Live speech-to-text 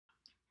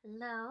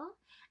Hello,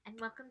 and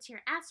welcome to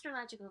your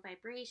astrological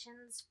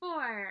vibrations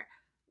for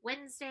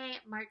Wednesday,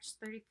 March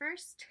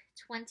 31st,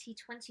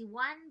 2021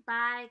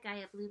 by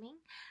Gaia Blooming.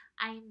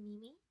 I'm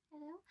Mimi.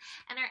 Hello.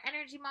 And our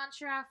energy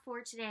mantra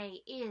for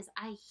today is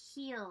I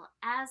heal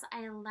as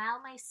I allow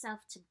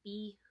myself to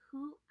be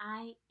who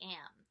I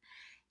am.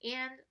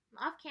 And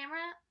off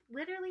camera,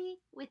 literally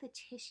with a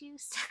tissue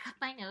stuck up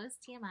my nose,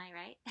 TMI,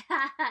 right?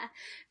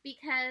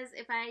 Because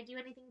if I do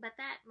anything but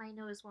that, my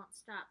nose won't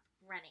stop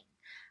running.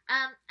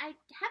 I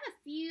have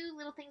a few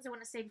little things I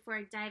want to say before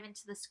I dive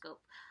into the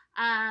scope.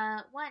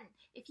 One,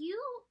 if you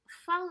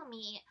follow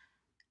me,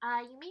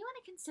 you may want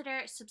to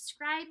consider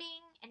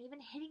subscribing and even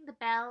hitting the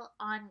bell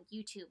on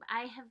YouTube.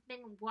 I have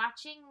been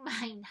watching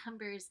my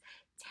numbers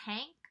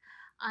tank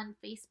on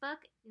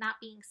Facebook, not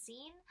being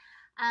seen.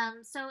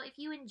 So if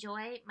you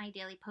enjoy my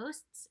daily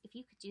posts, if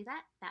you could do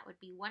that, that would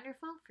be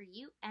wonderful for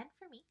you and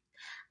for me.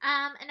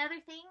 Another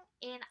thing,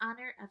 in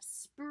honor of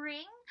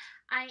spring,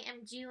 I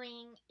am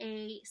doing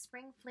a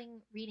spring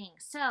fling reading.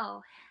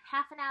 So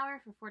half an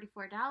hour for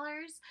 $44,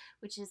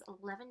 which is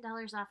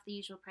 $11 off the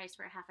usual price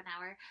for a half an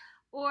hour,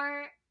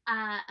 or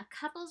a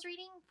couples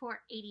reading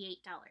for $88.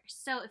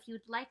 So if you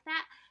would like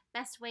that,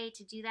 best way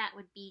to do that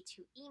would be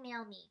to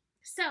email me.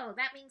 So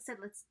that being said,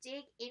 let's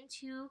dig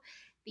into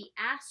the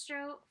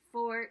astro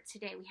for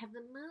today. We have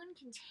the moon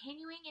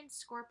continuing in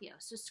Scorpio.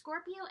 So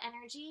Scorpio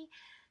energy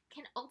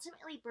can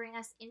ultimately bring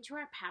us into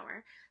our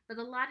power, but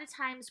a lot of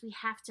times we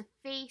have to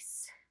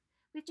face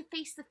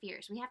the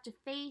fears. We have to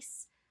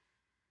face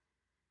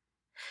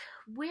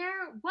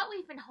what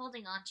we've been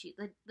holding on to,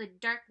 the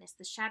darkness,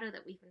 the shadow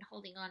that we've been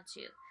holding on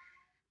to.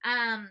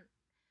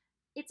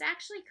 It's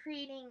actually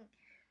creating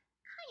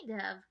kind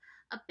of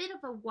a bit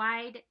of a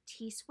wide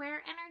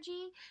T-square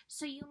energy,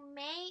 so you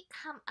may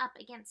come up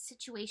against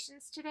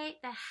situations today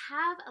that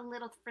have a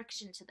little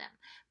friction to them.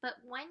 But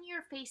when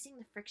you're facing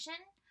the friction,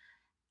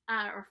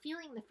 or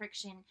feeling the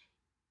friction,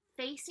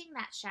 facing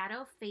that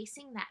shadow,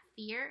 facing that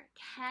fear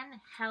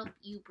can help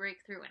you break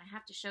through. And I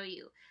have to show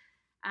you,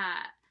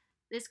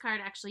 this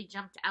card actually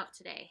jumped out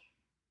today.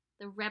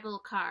 The Rebel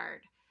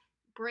card,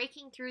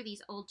 breaking through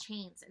these old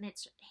chains, and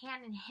it's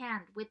hand in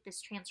hand with this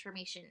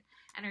transformation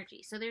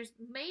energy. So there's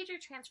major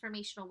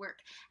transformational work,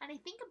 and I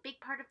think a big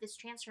part of this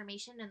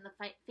transformation and the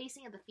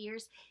facing of the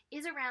fears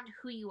is around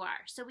who you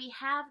are. So we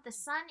have the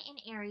sun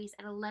in Aries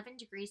at 11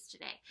 degrees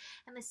today,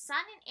 and the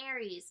sun in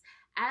Aries,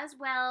 as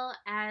well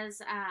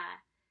as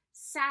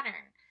Saturn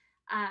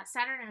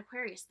and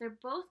Aquarius, they're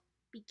both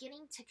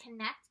beginning to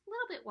connect a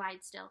little bit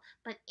wide still,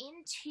 but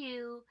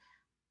into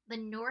the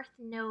North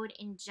Node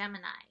in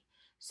Gemini.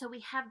 So we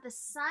have the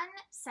sun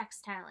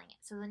sextiling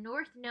it. So the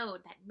North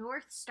Node, that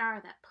North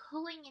Star, that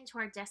pulling into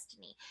our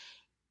destiny,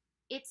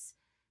 it's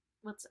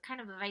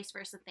kind of a vice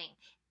versa thing.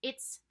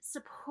 It's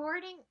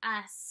supporting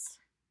us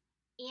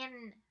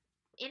in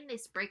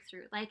this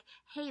breakthrough. Like,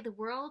 hey, the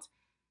world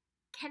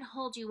can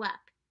hold you up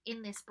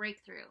in this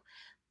breakthrough.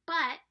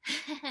 But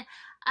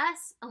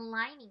us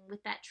aligning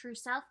with that true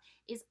self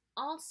is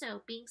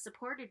also being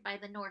supported by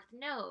the North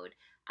Node,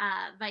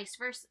 vice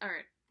versa,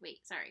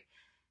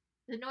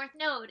 the North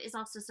Node is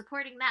also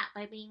supporting that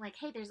by being like,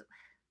 hey, there's a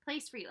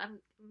place for you. I'm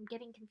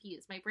getting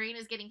confused. My brain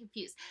is getting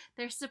confused.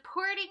 They're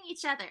supporting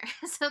each other.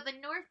 So the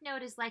North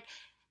Node is like,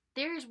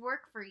 there's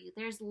work for you.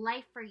 There's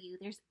life for you.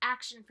 There's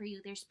action for you.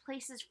 There's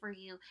places for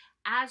you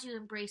as you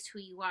embrace who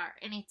you are.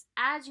 And it's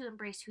as you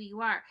embrace who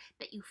you are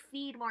that you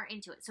feed more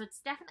into it. So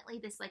it's definitely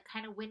this like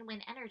kind of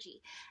win-win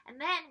energy.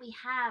 And then we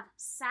have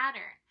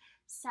Saturn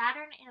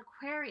in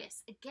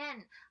Aquarius,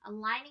 again,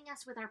 aligning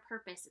us with our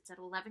purpose. It's at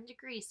 11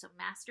 degrees, so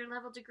master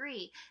level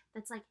degree.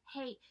 That's like,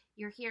 hey,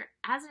 you're here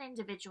as an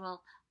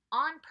individual,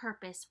 on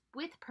purpose,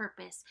 with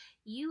purpose.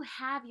 You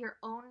have your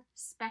own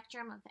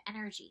spectrum of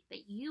energy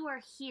that you are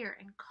here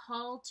and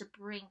called to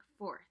bring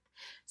forth.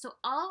 So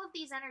all of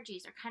these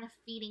energies are kind of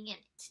feeding in.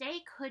 Today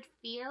could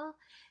feel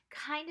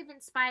kind of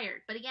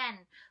inspired, but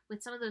again,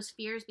 with some of those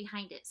fears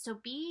behind it. So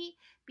be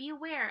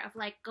aware of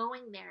like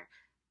going there,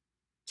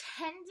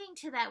 tending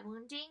to that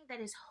wounding that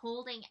is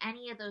holding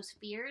any of those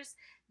fears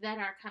that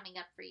are coming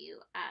up for you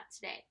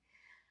today.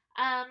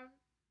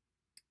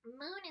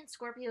 Moon in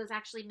Scorpio is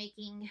actually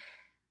making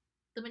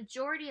the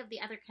majority of the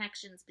other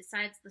connections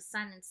besides the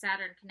sun and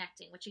Saturn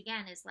connecting, which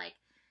again is like,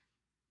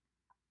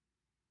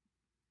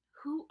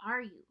 who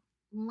are you?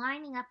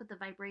 Lining up with the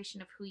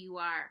vibration of who you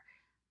are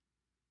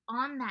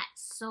on that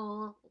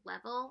soul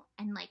level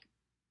and like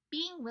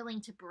being willing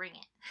to bring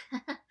it.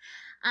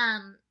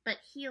 But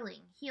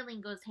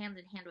healing goes hand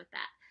in hand with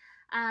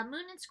that.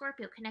 Moon in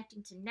Scorpio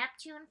connecting to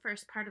Neptune,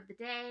 first part of the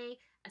day,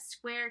 a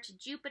square to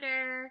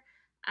Jupiter,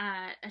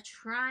 a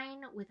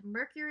trine with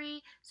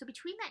Mercury. So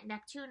between that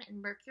Neptune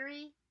and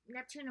Mercury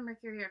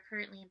are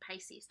currently in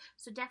Pisces.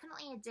 So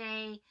definitely a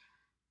day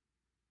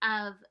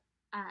of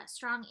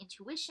strong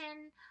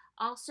intuition.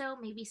 Also,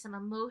 maybe some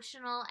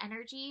emotional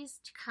energies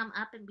to come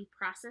up and be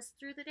processed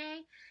through the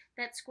day.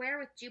 That square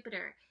with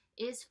Jupiter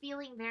is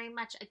feeling very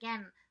much,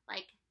 again,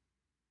 like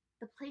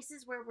the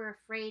places where we're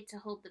afraid to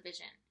hold the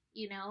vision,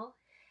 you know?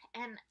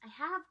 And I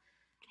have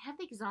have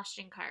the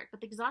exhaustion card,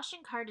 but the exhaustion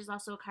card is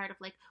also a card of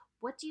like,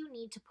 what do you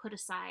need to put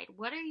aside?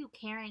 What are you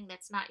carrying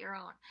that's not your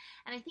own?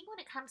 And I think when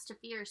it comes to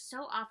fear,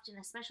 so often,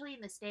 especially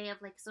in this day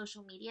of like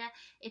social media,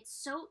 it's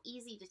so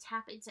easy to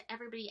tap into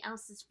everybody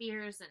else's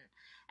fears and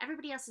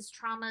everybody else's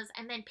traumas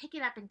and then pick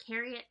it up and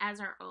carry it as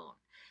our own.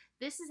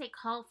 This is a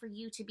call for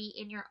you to be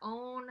in your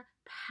own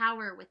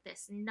power with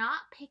this,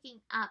 not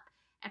picking up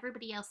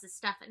everybody else's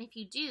stuff. And if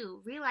you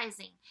do,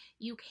 realizing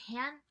you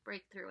can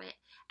break through it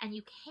and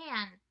you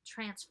can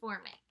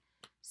transform it.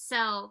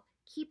 So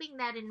keeping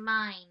that in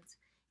mind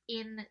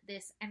in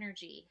this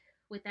energy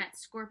with that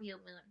Scorpio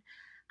moon.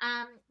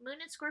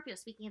 Moon in Scorpio,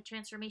 speaking of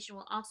transformation,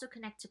 will also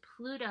connect to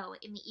Pluto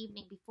in the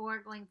evening before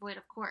going void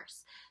of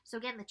course. So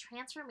again, the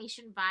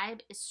transformation vibe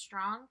is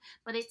strong,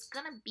 but it's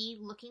going to be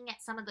looking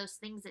at some of those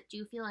things that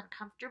do feel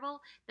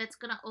uncomfortable that's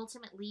going to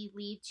ultimately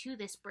lead to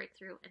this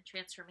breakthrough and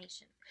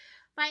transformation.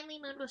 Finally,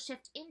 Moon will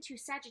shift into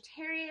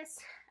Sagittarius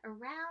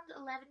around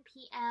 11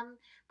 p.m.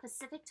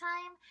 Pacific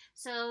time.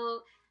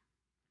 So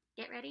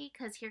get ready,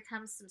 because here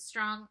comes some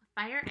strong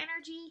fire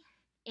energy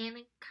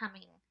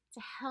incoming to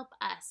help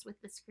us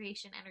with this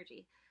creation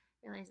energy.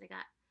 Realize I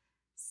got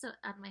soot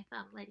on my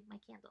thumb lighting my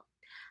candle.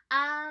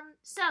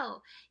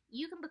 So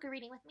you can book a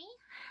reading with me.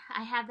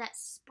 I have that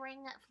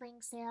spring fling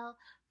sale,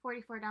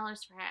 $44 for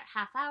a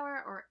half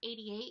hour or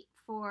 $88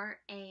 for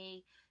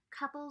a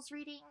couples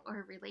reading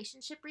or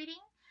relationship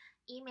reading.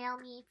 Email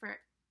me for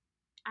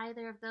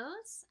either of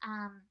those.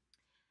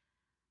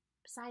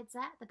 Besides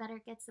that, the better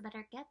it gets, the better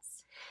it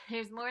gets.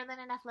 There's more than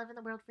enough love in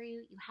the world for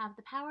you. You have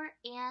the power,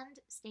 and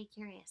stay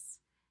curious.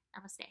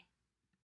 Namaste.